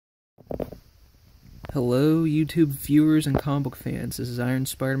Hello, YouTube viewers and comic book fans. This is Iron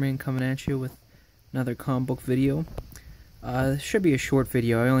Spider-Man coming at you with another comic book video. This should be a short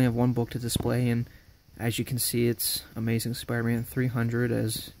video. I only have one book to display, and as you can see, it's Amazing Spider-Man 300,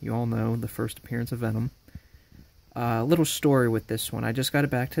 as you all know, the first appearance of Venom. A little story with this one. I just got it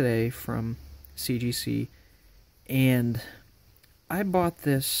back today from CGC, and I bought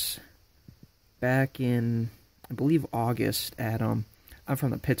this back in, I believe, August at, I'm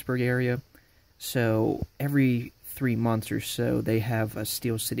from the Pittsburgh area. So every 3 months or so, they have a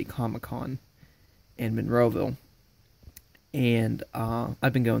Steel City Comic-Con in Monroeville, and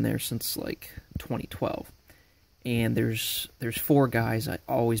I've been going there since like 2012. And there's 4 guys I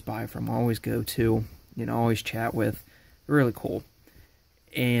always buy from, always go to, always chat with. They're really cool.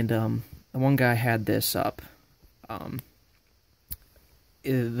 And the one guy had this up.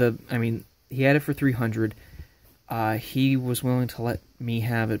 He had it for $300. He was willing to let me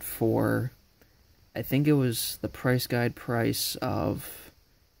have it for, I think it was the price guide price of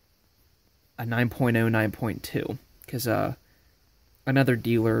a 9.0, 9.2. Because another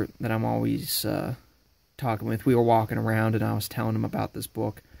dealer that I'm always talking with, we were walking around and I was telling him about this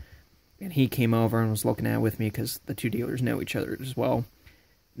book. And he came over and was looking at it with me because the two dealers know each other as well.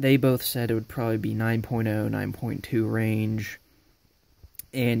 They both said it would probably be 9.0, 9.2 range.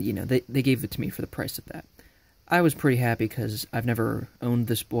 And, they gave it to me for the price of that. I was pretty happy because I've never owned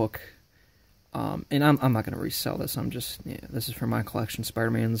this book. And I'm not going to resell this. I'm just, this is for my collection.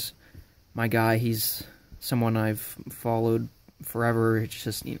 Spider-Man's my guy. He's someone I've followed forever. It's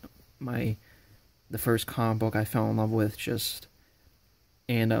just, the first comic book I fell in love with,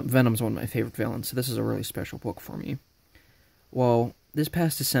 and Venom's one of my favorite villains, so this is a really special book for me. Well, this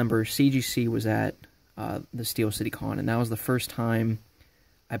past December, CGC was at the Steel City Con, and that was the first time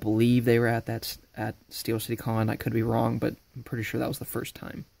I believe they were at Steel City Con. I could be wrong, but I'm pretty sure that was the first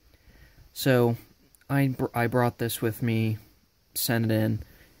time. So, I brought this with me, sent it in,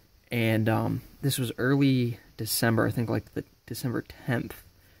 and this was early December, I think like the December 10th,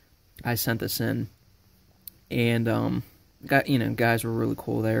 I sent this in, and, guys were really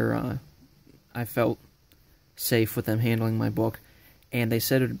cool there. I felt safe with them handling my book, and they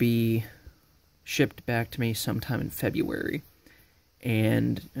said it would be shipped back to me sometime in February,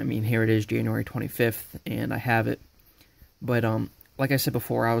 and, here it is, January 25th, and I have it, but, like I said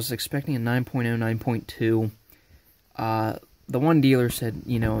before, I was expecting a 9.0, 9.2. The one dealer said,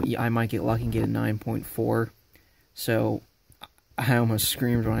 I might get lucky and get a 9.4. So, I almost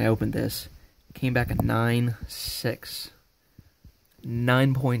screamed when I opened this. It came back a 9.6.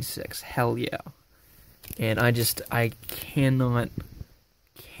 9.6. Hell yeah. And I cannot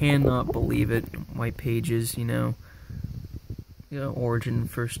believe it. White pages, origin,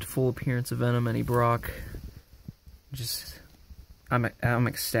 first full appearance of Venom, Eddie Brock. I'm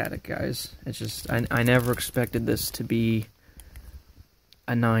ecstatic, guys. It's just, I never expected this to be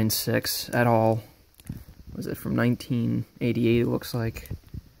a 9.6 at all. Was it from 1988, it looks like?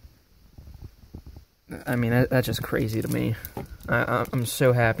 That's just crazy to me. I'm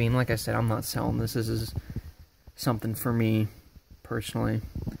so happy, and like I said, I'm not selling this. This is something for me, personally.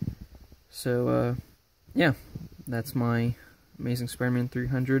 So, yeah, that's my Amazing Spider-Man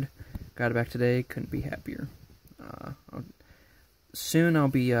 300. Got it back today, couldn't be happier. Soon I'll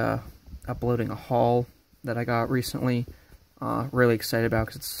be uploading a haul that I got recently. Really excited about,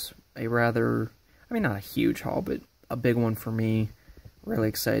 because it's a rather, not a huge haul, but a big one for me. Really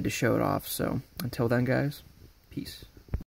excited to show it off. So until then, guys, peace.